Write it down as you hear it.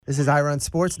This is Ira on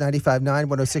Sports, 95.9,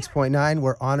 106.9.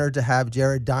 We're honored to have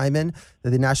Jared Diamond,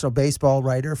 the national baseball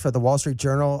writer for the Wall Street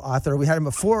Journal, author. We had him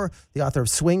before, the author of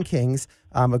Swing Kings,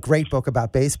 a great book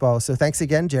about baseball. So thanks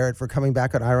again, Jared, for coming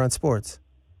back on Ira on Sports.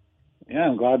 Yeah,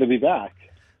 I'm glad to be back.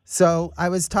 So I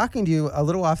was talking to you a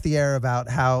little off the air about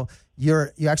how you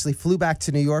actually flew back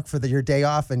to New York for your day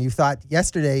off, and you thought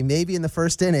yesterday, maybe in the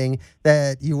first inning,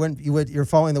 that you're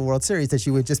following the World Series, that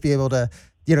you would just be able to,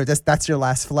 that's your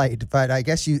last flight. But I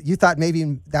guess you thought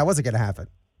maybe that wasn't going to happen.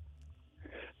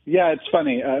 Yeah, it's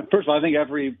funny. First of all, I think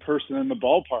every person in the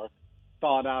ballpark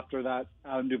thought after that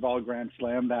Adam Duvall Grand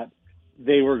Slam that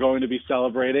they were going to be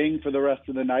celebrating for the rest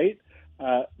of the night.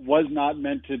 Was not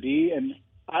meant to be. And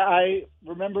I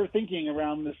remember thinking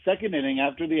around the second inning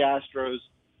after the Astros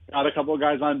got a couple of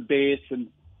guys on base and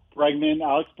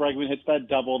Alex Bregman hits that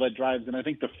double that drives in, I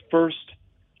think, the first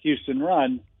Houston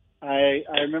run. I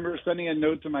remember sending a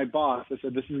note to my boss. I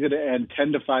said, this is going to end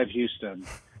 10-5 Houston.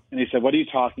 And he said, what are you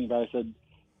talking about? I said,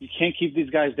 you can't keep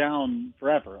these guys down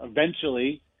forever.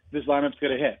 Eventually, this lineup's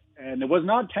going to hit. And it was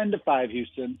not 10-5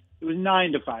 Houston. It was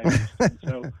 9-5 Houston.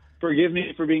 So forgive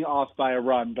me for being off by a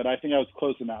run, but I think I was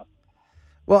close enough.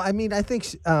 Well, I mean, I think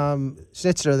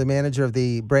Schnitzer, the manager of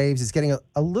the Braves, is getting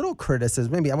a little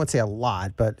criticism. Maybe I won't say a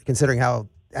lot, but considering how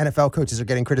NFL coaches are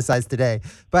getting criticized today.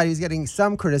 But he's getting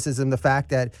some criticism, the fact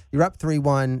that you're up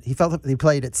 3-1. He felt that he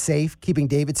played it safe, keeping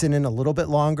Davidson in a little bit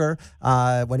longer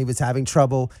when he was having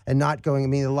trouble and not going. I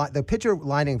mean, the pitcher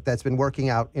lining that's been working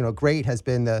out, great has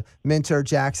been the Minter,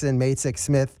 Jackson, Matzek,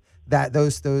 Smith. That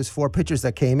those four pitchers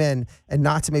that came in, and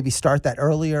not to maybe start that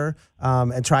earlier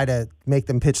and try to make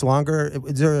them pitch longer.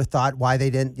 Is there a thought why they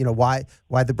didn't? Why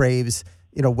the Braves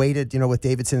waited with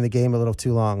Davidson in the game a little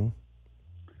too long?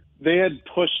 They had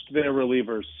pushed their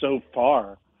relievers so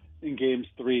far in games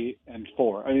 3 and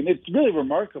 4. I mean, it's really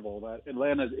remarkable that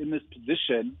Atlanta's in this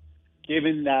position,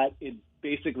 given that it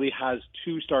basically has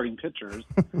two starting pitchers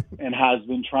and has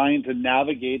been trying to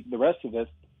navigate the rest of this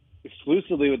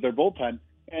exclusively with their bullpen.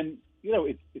 And,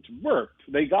 it's worked.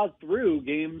 They got through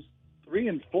games 3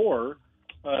 and 4,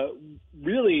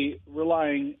 really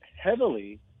relying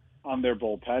heavily on their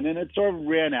bullpen, and it sort of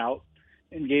ran out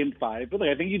in game 5. But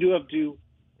I think you do have to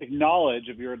acknowledge,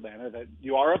 if you're Atlanta, that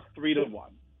you are up 3-1.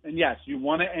 And yes, you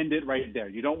want to end it right there.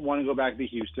 You don't want to go back to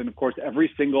Houston. Of course,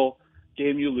 every single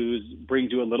game you lose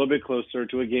brings you a little bit closer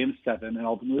to a game 7 and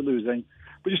ultimately losing.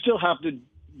 But you still have to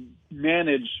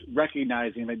manage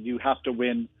recognizing that you have to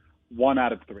win 1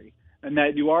 out of 3, and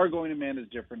that you are going to manage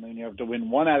differently, and you have to win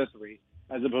 1 out of 3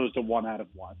 as opposed to 1 out of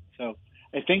 1. So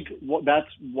I think that's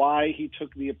why he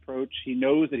took the approach. He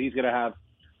knows that he's going to have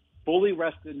fully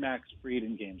rested Max Fried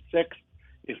in game 6,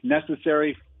 if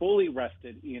necessary, fully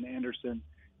rested Ian Anderson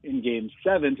in game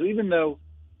 7. So even though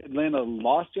Atlanta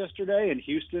lost yesterday and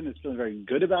Houston is feeling very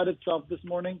good about itself this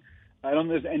morning, I don't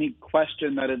think there's any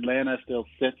question that Atlanta still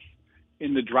sits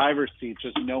in the driver's seat,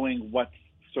 just knowing what's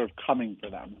sort of coming for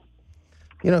them.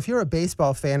 If you're a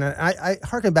baseball fan, and I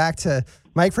harken back to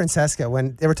Mike Francesca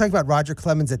when they were talking about Roger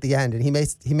Clemens at the end, and he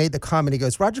made the comment, he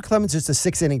goes, Roger Clemens is just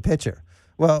a 6-inning pitcher.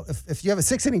 Well, if you have a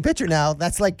 6-inning pitcher now,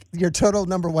 that's like your total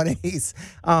number 1 ace.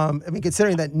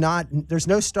 Considering that there's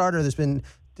no starter, there's been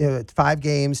 5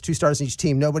 games, 2 starters in each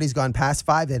team. Nobody's gone past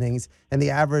 5 innings, and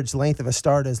the average length of a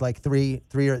start is like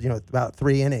about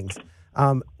 3 innings.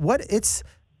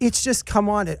 It's just come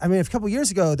on. I mean, a couple of years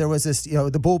ago, there was this,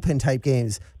 the bullpen type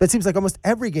games, but it seems like almost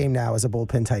every game now is a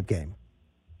bullpen type game.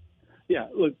 Yeah,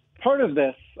 look,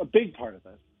 a big part of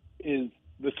this is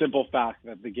the simple fact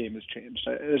that the game has changed.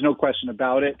 There's no question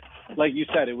about it. Like you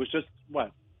said, it was just,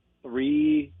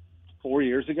 3-4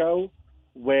 years ago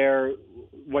where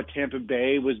what Tampa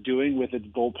Bay was doing with its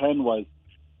bullpen was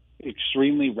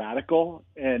extremely radical,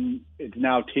 and it's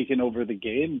now taken over the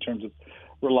game in terms of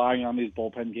relying on these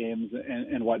bullpen games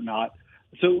and whatnot.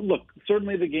 So, look,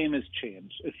 certainly the game has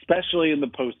changed, especially in the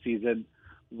postseason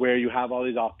where you have all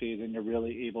these off days and you're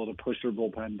really able to push your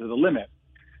bullpen to the limit.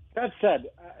 That said,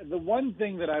 the one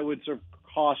thing that I would sort of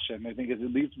caution, I think is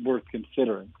at least worth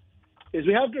considering, is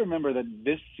we have to remember that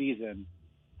this season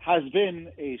has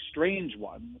been a strange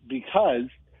one because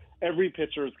every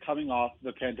pitcher is coming off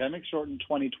the pandemic-shortened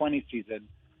 2020 season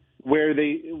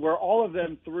where all of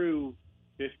them threw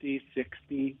 50,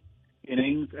 60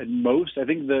 innings at most. I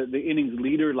think the innings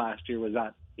leader last year was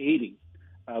at 80,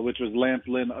 which was Lance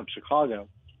Lynn of Chicago.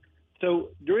 So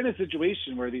you're in a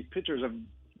situation where these pitchers have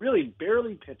really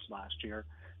barely pitched last year,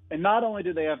 and not only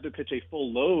did they have to pitch a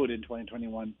full load in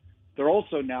 2021, they're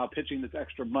also now pitching this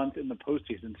extra month in the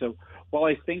postseason. So while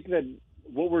I think that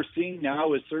what we're seeing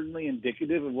now is certainly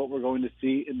indicative of what we're going to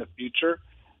see in the future,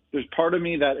 there's part of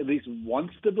me that at least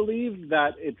wants to believe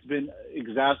that it's been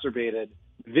exacerbated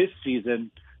this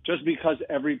season just because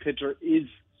every pitcher is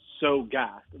so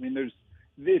gassed. I mean,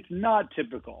 it's not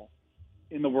typical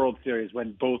in the World Series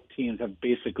when both teams have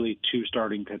basically two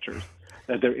starting pitchers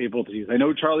that they're able to use. I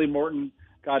know Charlie Morton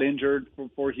got injured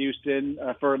for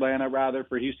Atlanta rather.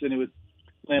 For Houston, it was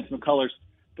Lance McCullers.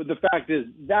 But the fact is,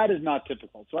 that is not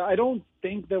typical. So I don't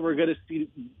think that we're going to see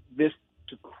this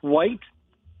to quite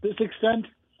this extent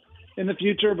in the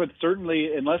future, but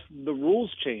certainly, unless the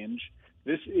rules change,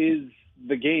 this is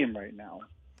the game right now.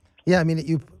 Yeah, I mean,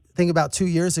 you think about 2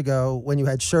 years ago when you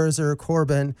had Scherzer,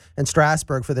 Corbin, and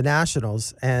Strasburg for the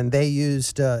Nationals, and they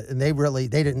used and they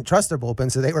didn't trust their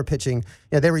bullpen, so they were pitching.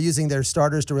 They were using their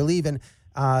starters to relieve in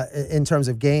terms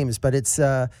of games. But it's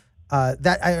that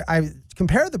I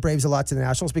compare the Braves a lot to the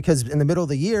Nationals because in the middle of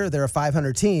the year they're a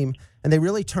 500 team and they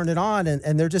really turn it on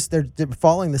and they're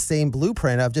following the same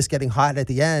blueprint of just getting hot at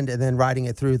the end and then riding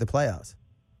it through the playoffs.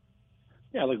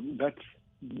 Yeah, like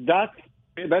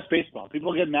that's baseball.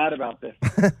 People get mad about this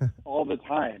all the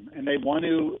time, and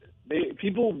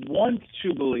people want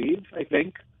to believe, I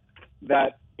think,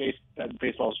 that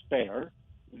baseball is fair,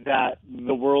 that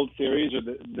the World Series or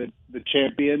the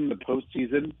champion, the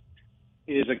postseason,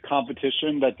 is a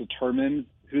competition that determines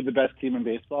who the best team in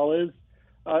baseball is.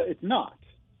 It's not.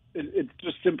 It's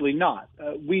just simply not.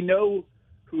 We know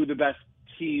who the best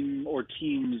team or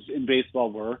teams in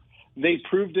baseball were. They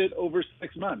proved it over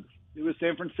 6 months. It was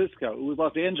San Francisco. It was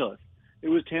Los Angeles. It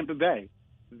was Tampa Bay.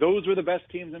 Those were the best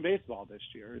teams in baseball this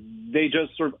year. They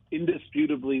just sort of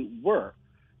indisputably were.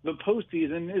 The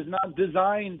postseason is not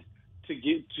designed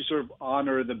to sort of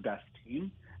honor the best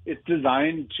team. It's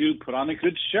designed to put on a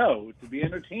good show, to be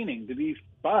entertaining, to be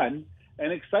fun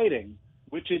and exciting,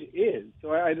 which it is.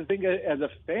 So I just think as a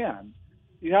fan,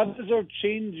 you have to sort of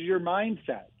change your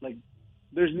mindset. Like,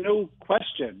 there's no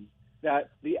question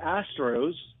that the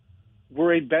Astros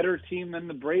were a better team than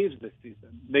the Braves this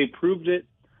season. They proved it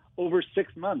over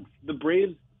 6 months. The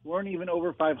Braves weren't even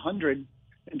over 500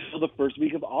 until the first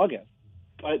week of August.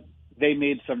 But they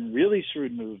made some really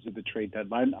shrewd moves at the trade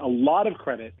deadline. A lot of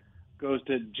credit goes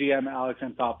to GM Alex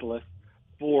Anthopoulos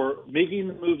for making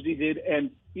the moves he did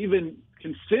and even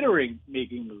considering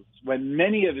making moves when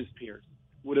many of his peers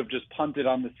would have just punted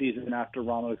on the season after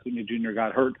Ronald Acuna Jr.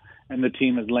 got hurt and the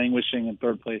team is languishing in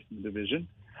third place in the division.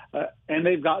 And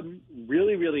they've gotten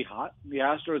really, really hot. The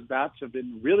Astros bats have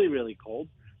been really, really cold.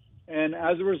 And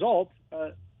as a result,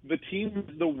 the team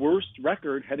with the worst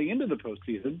record heading into the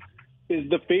postseason is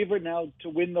the favorite now to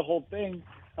win the whole thing.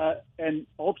 And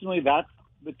ultimately, that's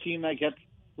the team that gets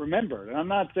remembered. And I'm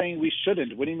not saying we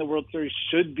shouldn't. Winning the World Series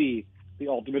should be the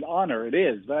ultimate honor. It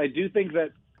is. But I do think that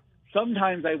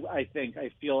sometimes I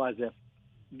feel as if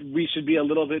we should be a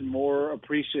little bit more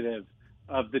appreciative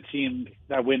of the teams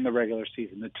that win the regular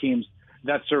season, the teams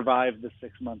that survive the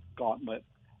 6 month gauntlet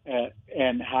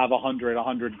and have 100,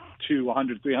 102,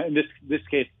 103, in this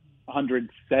case,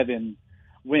 107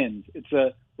 wins. It's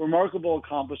a remarkable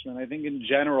accomplishment. I think in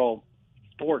general,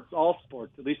 all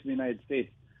sports, at least in the United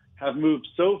States, have moved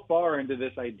so far into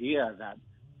this idea that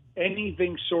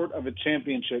anything short of a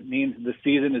championship means the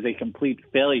season is a complete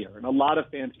failure. And a lot of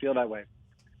fans feel that way.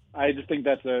 I just think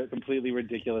that's a completely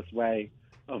ridiculous way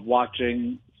of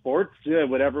watching sports. Yeah,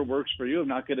 whatever works for you. I'm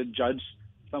not going to judge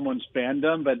someone's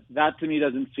fandom, but that to me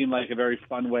doesn't seem like a very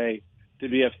fun way to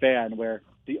be a fan, where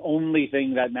the only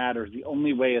thing that matters, the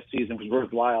only way a season is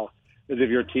worthwhile is if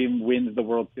your team wins the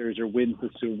World Series or wins the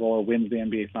Super Bowl or wins the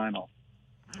NBA Finals.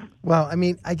 Well, I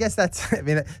mean, I guess that's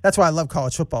why I love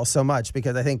college football so much,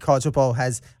 because I think college football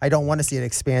I don't want to see it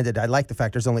expanded. I like the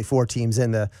fact there's only 4 teams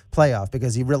in the playoff,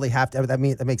 because you really have to, that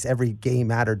makes every game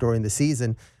matter during the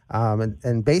season.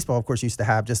 And baseball, of course, used to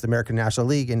have just the American National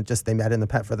League, and just they met in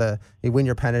the you win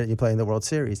your pennant and you play in the World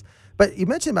Series. But you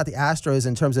mentioned about the Astros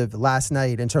in terms of last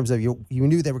night, in terms of you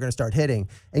knew they were going to start hitting,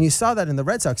 and you saw that in the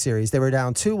Red Sox series. They were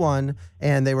down 2-1,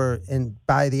 and they were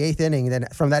by the 8th inning. And then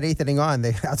from that 8th inning on,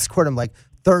 they outscored them like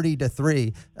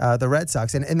 30-3, the Red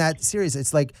Sox. And in that series,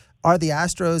 it's like, are the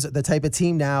Astros the type of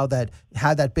team now that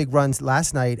had that big runs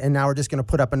last night, and now we're just going to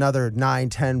put up another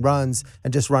 9-10 runs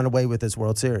and just run away with this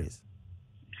World Series?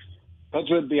 That's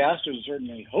what the Astros are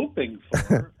certainly hoping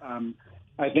for.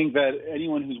 I think that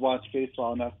anyone who's watched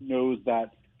baseball enough knows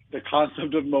that the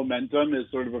concept of momentum is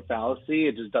sort of a fallacy.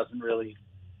 It just doesn't really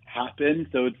happen.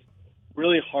 So it's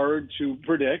really hard to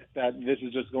predict that this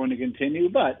is just going to continue.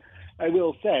 But I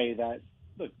will say that,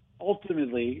 look,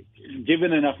 ultimately,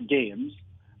 given enough games,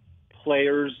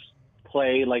 players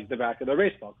play like the back of their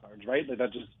baseball cards, right? Like,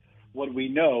 that's just what we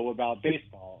know about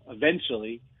baseball.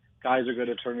 Eventually, guys are going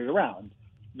to turn it around.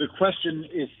 The question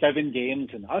is 7 games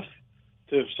enough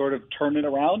to sort of turn it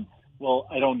around? Well,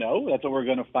 I don't know. That's what we're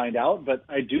going to find out. But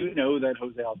I do know that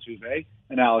Jose Altuve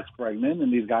and Alex Bregman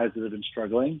and these guys that have been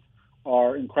struggling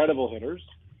are incredible hitters,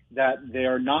 that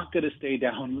they're not going to stay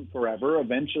down forever.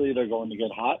 Eventually, they're going to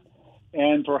get hot.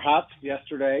 And perhaps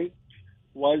yesterday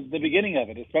was the beginning of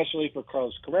it, especially for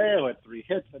Carlos Correa, who had 3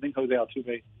 hits. I think Jose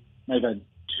Altuve might have had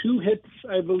 2 hits,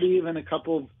 I believe, and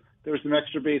there were some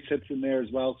extra base hits in there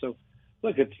as well. So,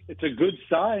 look, it's a good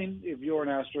sign if you're an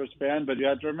Astros fan, but you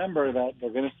have to remember that they're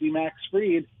going to see Max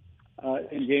Fried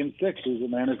in Game 6, who's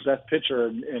Atlanta's best pitcher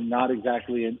and not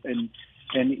exactly an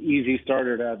easy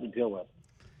starter to have to deal with.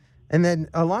 And then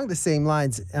along the same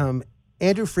lines,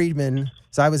 Andrew Friedman,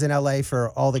 so I was in L.A.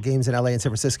 for all the games in L.A. and San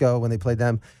Francisco when they played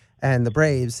them and the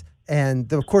Braves.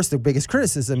 And, of course, the biggest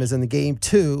criticism is in the Game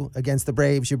 2 against the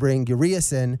Braves, you bring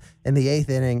Urias in the 8th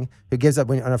inning, who gives up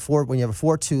when you have a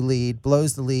 4-2 lead,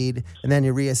 blows the lead, and then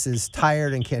Urias is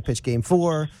tired and can't pitch Game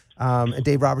 4. And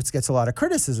Dave Roberts gets a lot of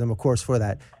criticism, of course, for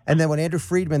that. And then when Andrew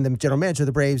Friedman, the general manager of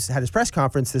the Braves, had his press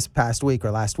conference this past week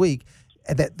or last week,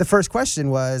 the first question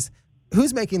was,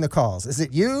 who's making the calls? Is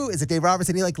it you? Is it Dave Roberts?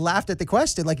 And he laughed at the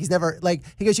question. He's never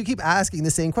he goes, you keep asking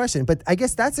the same question. But I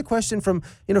guess that's a question from,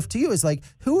 to you is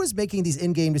who is making these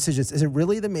in-game decisions? Is it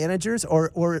really the managers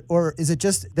or is it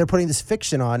just they're putting this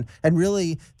fiction on and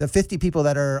really the 50 people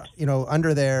that are,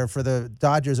 under there for the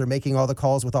Dodgers are making all the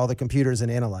calls with all the computers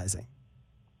and analyzing?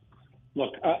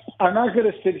 Look, I'm not going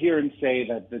to sit here and say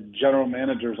that the general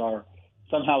managers are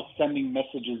somehow sending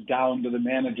messages down to the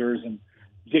managers and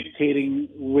dictating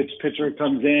which pitcher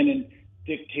comes in and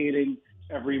dictating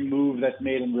every move that's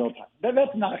made in real time.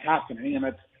 That's not happening, and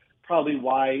that's probably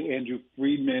why Andrew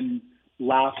Friedman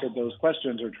laughs at those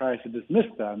questions or tries to dismiss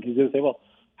them. He's going to say, well,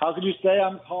 how could you say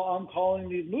I'm calling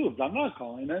these moves? I'm not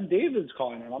calling them. David's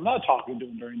calling them. I'm not talking to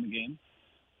him during the game,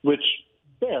 which,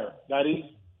 fair. That is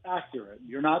accurate.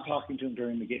 You're not talking to him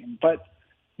during the game. But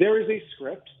there is a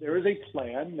script. There is a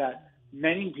plan that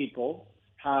many people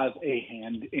have a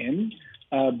hand in.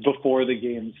 Before the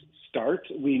games start.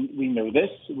 We know this.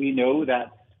 We know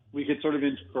that we could sort of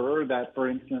infer that, for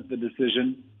instance, the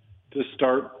decision to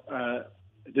start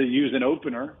to use an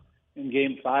opener in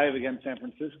Game 5 against San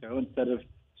Francisco instead of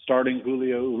starting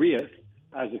Julio Urias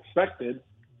as expected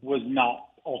was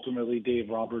not ultimately Dave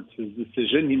Roberts'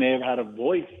 decision. He may have had a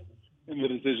voice in the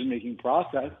decision-making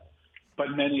process,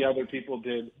 but many other people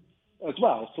did as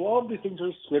well. So all of these things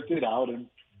are scripted out, and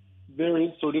there is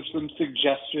sort of some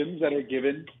suggestions that are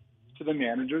given to the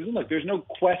managers. And look, there's no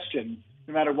question,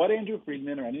 no matter what Andrew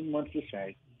Friedman or anyone wants to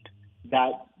say,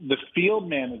 that the field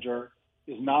manager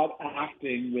is not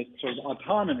acting with sort of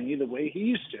autonomy the way he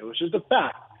used to, which is the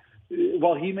fact.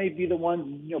 While he may be the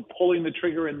one, pulling the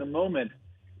trigger in the moment,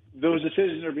 those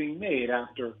decisions are being made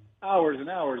after hours and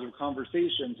hours of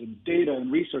conversations and data and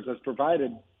research that's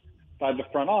provided by the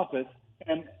front office.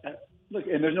 And look,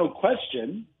 and there's no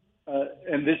question,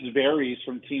 and this varies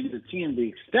from team to team, the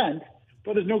extent,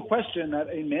 but there's no question that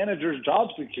a manager's job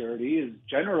security is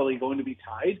generally going to be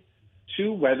tied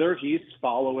to whether he's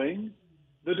following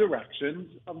the directions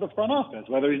of the front office,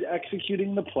 whether he's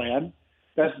executing the plan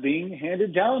that's being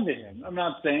handed down to him. I'm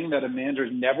not saying that a manager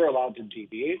is never allowed to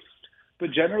deviate,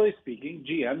 but generally speaking,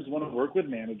 GMs want to work with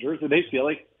managers that they feel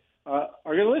like are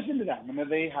going to listen to them and that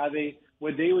they have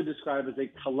what they would describe as a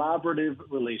collaborative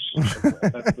relationship.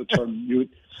 That's the term you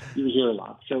hear a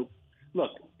lot. So, look,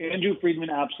 Andrew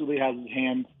Friedman absolutely has his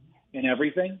hand in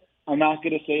everything. I'm not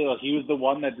going to say he was the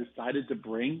one that decided to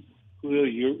bring Julio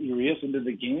Urias into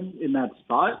the game in that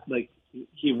spot.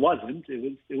 He wasn't.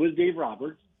 It was Dave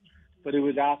Roberts, but it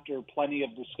was after plenty of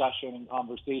discussion and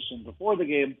conversation before the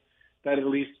game that at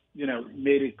least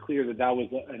made it clear that was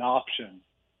an option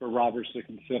for Roberts to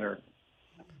consider.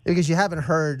 Because you haven't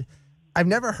heard. I've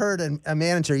never heard a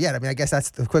manager yet. I mean, I guess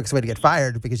that's the quickest way to get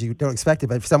fired because you don't expect it.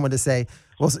 But for someone to say,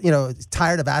 well,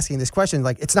 tired of asking this question,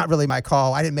 it's not really my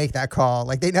call. I didn't make that call.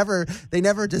 They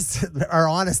never just are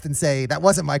honest and say, that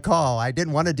wasn't my call. I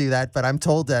didn't want to do that, but I'm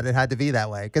told that it had to be that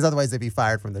way because otherwise they'd be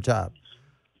fired from the job.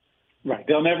 Right.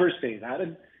 They'll never say that.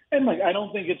 And I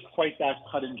don't think it's quite that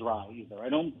cut and dry either. I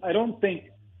don't think,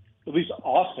 at least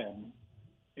often,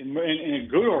 in a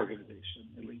good organization,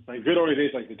 at least, like good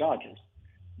organizations like the Dodgers,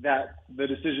 that the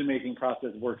decision-making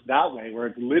process works that way, where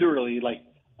it's literally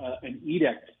an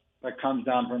edict that comes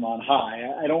down from on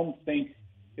high. I don't think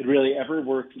it really ever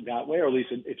works that way, or at least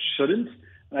it shouldn't.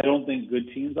 And I don't think good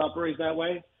teams operate that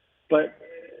way. But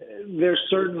there's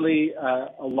certainly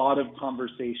a lot of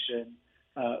conversation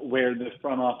where the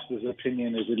front office's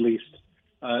opinion is at least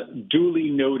duly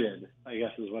noted, I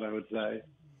guess is what I would say.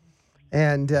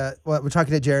 And we're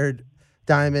talking to Jared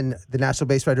Diamond, the national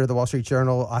base writer of the Wall Street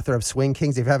Journal, author of Swing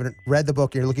Kings. If you haven't read the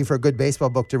book and you're looking for a good baseball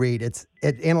book to read, it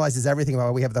analyzes everything about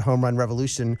why we have the home run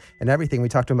revolution and everything. We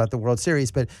talked to him about the World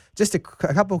Series, but just a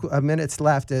couple of minutes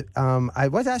left. I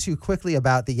want to ask you quickly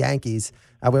about the Yankees.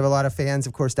 We have a lot of fans,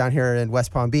 of course, down here in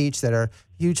West Palm Beach that are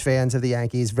huge fans of the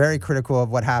Yankees, very critical of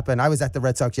what happened. I was at the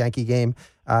Red Sox-Yankee game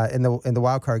in the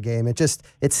wild card game.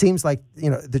 It seems like,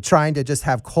 they're trying to just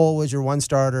have Cole as your one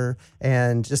starter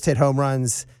and just hit home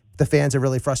runs. The fans are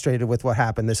really frustrated with what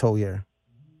happened this whole year.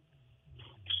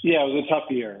 Yeah, it was a tough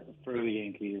year for the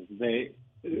Yankees.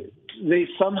 They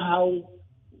somehow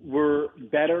were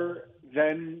better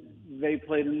than they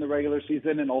played in the regular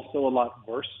season, and also a lot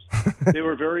worse. They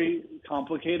were very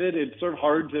complicated. It's sort of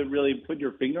hard to really put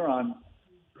your finger on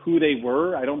who they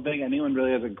were. I don't think anyone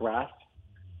really has a grasp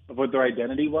of what their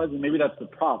identity was, and maybe that's the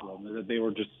problem, is that they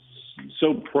were just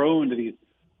so prone to these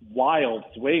wild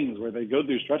swings where they go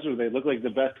through stretches where they look like the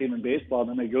best team in baseball, and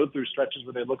then they go through stretches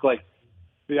where they look like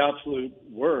the absolute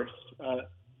worst.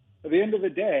 At the end of the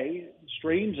day,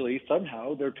 strangely,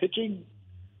 somehow, their pitching,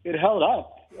 it held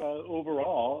up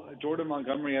overall. Jordan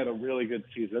Montgomery had a really good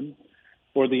season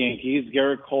for the Yankees.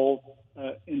 Garrett Cole,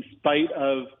 in spite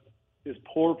of his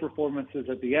poor performances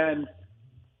at the end,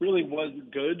 really was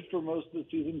good for most of the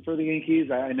season for the Yankees.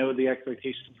 I know the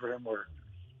expectations for him were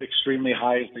extremely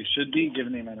high, as they should be,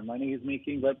 given the amount of money he's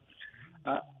making. But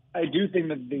I do think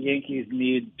that the Yankees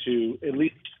need to at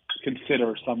least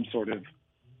consider some sort of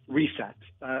reset.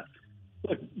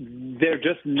 Look, they're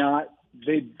just not.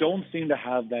 They don't seem to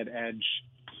have that edge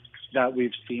that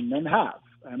we've seen them have.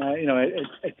 And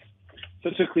it's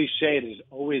such a cliche to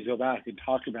always go back and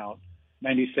talk about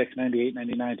 96, 98,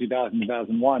 99, 2000,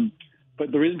 2001.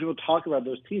 But the reason people talk about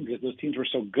those teams is those teams were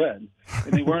so good,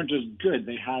 and they weren't just good.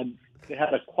 They had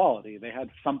a quality. They had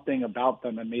something about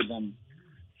them that made them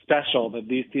special that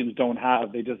these teams don't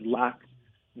have. They just lack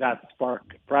that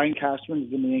spark. Brian Cashman's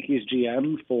been the Yankees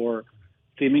GM for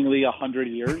seemingly 100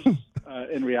 years.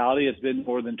 In reality, it's been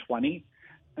more than 20.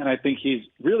 And I think he's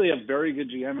really a very good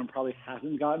GM and probably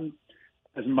hasn't gotten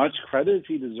as much credit as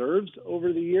he deserves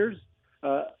over the years.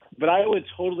 But I would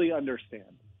totally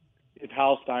understand if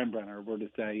Hal Steinbrenner were to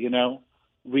say,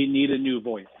 we need a new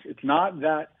voice. It's not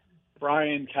that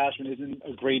Brian Cashman isn't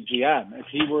a great GM. If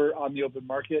he were on the open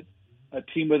market, a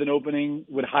team with an opening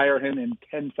would hire him in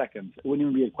 10 seconds. It wouldn't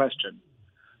even be a question.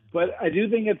 But I do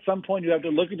think at some point you have to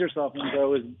look at yourself and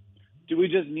go, do we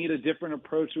just need a different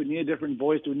approach? Do we need a different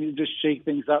voice? Do we need to just shake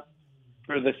things up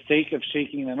for the sake of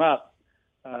shaking them up?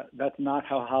 That's not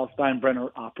how Hal Steinbrenner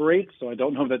operates, so I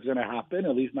don't know if that's going to happen,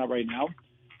 at least not right now.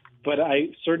 But I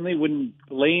certainly wouldn't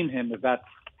blame him if that's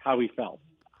how he felt.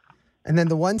 And then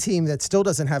the one team that still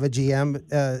doesn't have a GM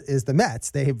is the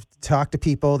Mets. They've talked to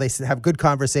people. They have good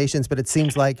conversations, but it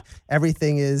seems like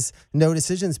everything is no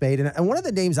decisions made. And one of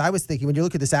the names I was thinking when you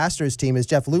look at this Astros team is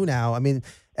Jeff Luhnow. I mean,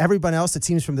 everyone else, it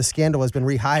seems, from the scandal has been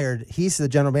rehired. He's the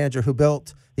general manager who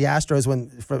built the Astros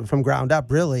from ground up,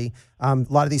 really. A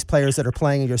lot of these players that are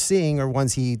playing and you're seeing are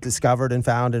ones he discovered and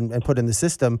found and put in the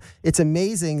system. It's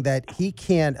amazing that he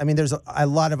can't. I mean, there's a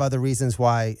lot of other reasons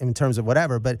why in terms of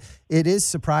whatever, but it is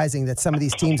surprising that some of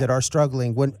these teams that are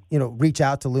struggling wouldn't, reach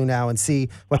out to Luhnow and see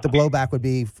what the blowback would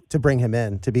be to bring him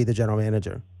in to be the general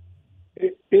manager.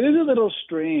 It is a little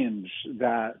strange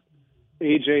that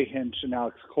A.J. Hinch and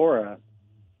Alex Cora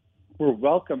were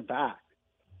welcomed back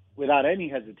without any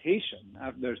hesitation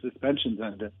after their suspensions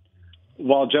ended,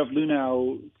 while Jeff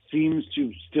Luhnow seems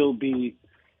to still be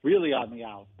really on the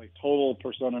out, like total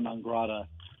persona non grata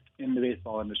in the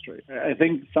baseball industry. I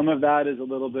think some of that is a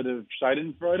little bit of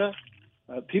Schadenfreude.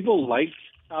 People liked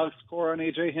Alex Cora and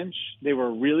A.J. Hinch. They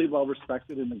were really well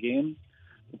respected in the game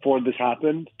before this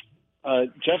happened.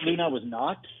 Jeff Luhnow was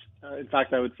not. In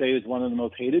fact, I would say he was one of the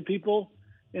most hated people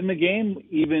in the game,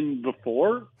 even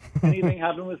before anything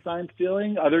happened with sign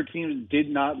stealing. Other teams did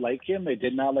not like him. They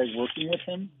did not like working with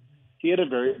him. He had a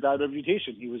very bad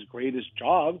reputation. He was great at his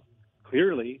job,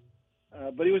 clearly,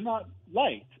 but he was not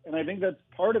liked. And I think that's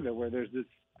part of it, where there's this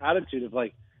attitude of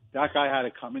like, that guy had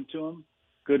it coming to him.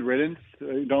 Good riddance.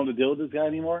 You don't have to deal with this guy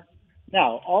anymore.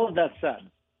 Now, all of that said,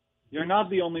 you're not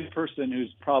the only person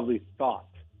who's probably thought,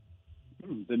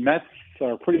 the Mets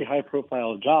are a pretty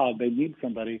high-profile job. They need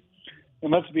somebody.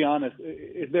 And let's be honest,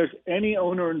 if there's any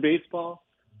owner in baseball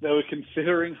that would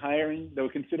consider hiring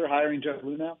Jeff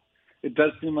Luhnow, it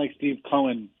does seem like Steve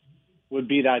Cohen would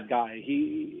be that guy.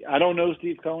 I don't know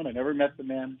Steve Cohen. I never met the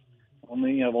man. I've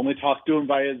only talked to him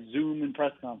via Zoom and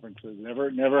press conferences. Never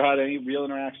had any real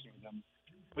interaction with him.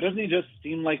 But doesn't he just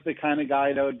seem like the kind of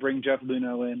guy that would bring Jeff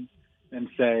Luhnow in and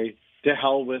say, to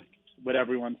hell with what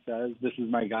everyone says, this is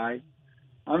my guy?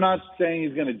 I'm not saying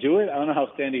he's going to do it. I don't know how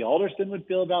Sandy Alderson would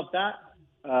feel about that.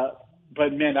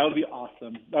 But man, that would be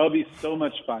awesome. That would be so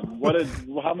much fun.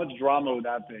 How much drama would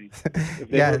that be if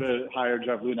they were to hire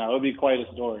Jeff Luhnow? It would be quite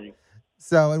a story.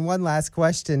 So, and one last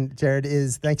question, Jared,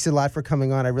 is thanks a lot for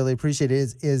coming on. I really appreciate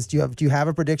it. Do you have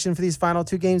a prediction for these final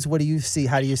two games? What do you see?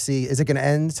 How do you see? Is it going to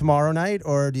end tomorrow night,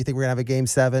 or do you think we're going to have a game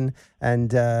 7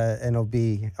 and it'll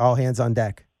be all hands on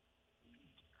deck?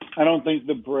 I don't think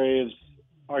the Braves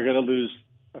are going to lose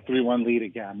a 3-1 lead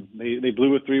again. They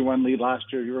blew a 3-1 lead last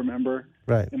year, you remember,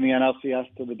 right, in the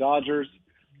NLCS to the Dodgers.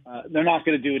 They're not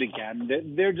going to do it again.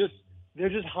 They're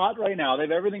just hot right now. They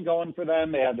have everything going for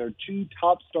them. They have their 2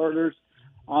 top starters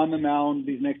on the mound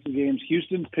these next 2 games.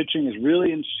 Houston's pitching is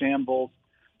really in shambles.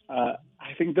 I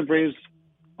think the Braves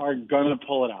are going to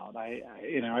pull it out. I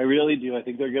really do. I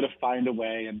think they're going to find a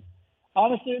way. And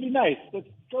honestly, it'd be nice. Let's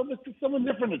pick someone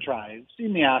different to try. I've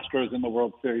seen the Astros in the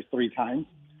World Series 3 times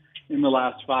in the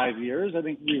last 5 years. I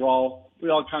think we all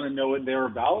kind of know what they're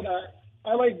about.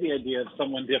 I like the idea of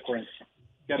someone different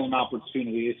getting an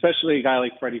opportunity, especially a guy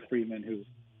like Freddie Freeman, who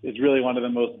is really one of the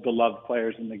most beloved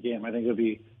players in the game. I think it would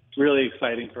be really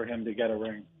exciting for him to get a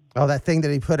ring. Oh, that thing that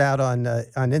he put out on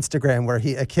Instagram where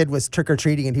a kid was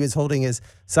trick-or-treating and he was holding his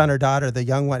son or daughter, the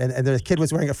young one, and the kid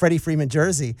was wearing a Freddie Freeman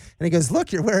jersey. And he goes,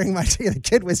 "Look, you're wearing my jersey." The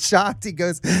kid was shocked. He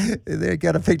goes, "There,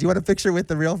 got a pic. Do you want a picture with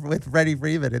Freddie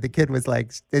Freeman?" And the kid was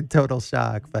like in total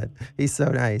shock, but he's so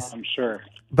nice. I'm sure.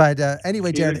 But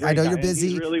anyway, Jared, I know you're busy.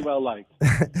 He's really well liked.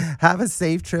 Have a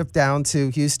safe trip down to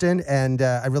Houston, and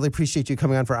I really appreciate you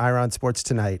coming on for Iron Sports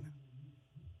tonight.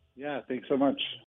 Yeah, thanks so much.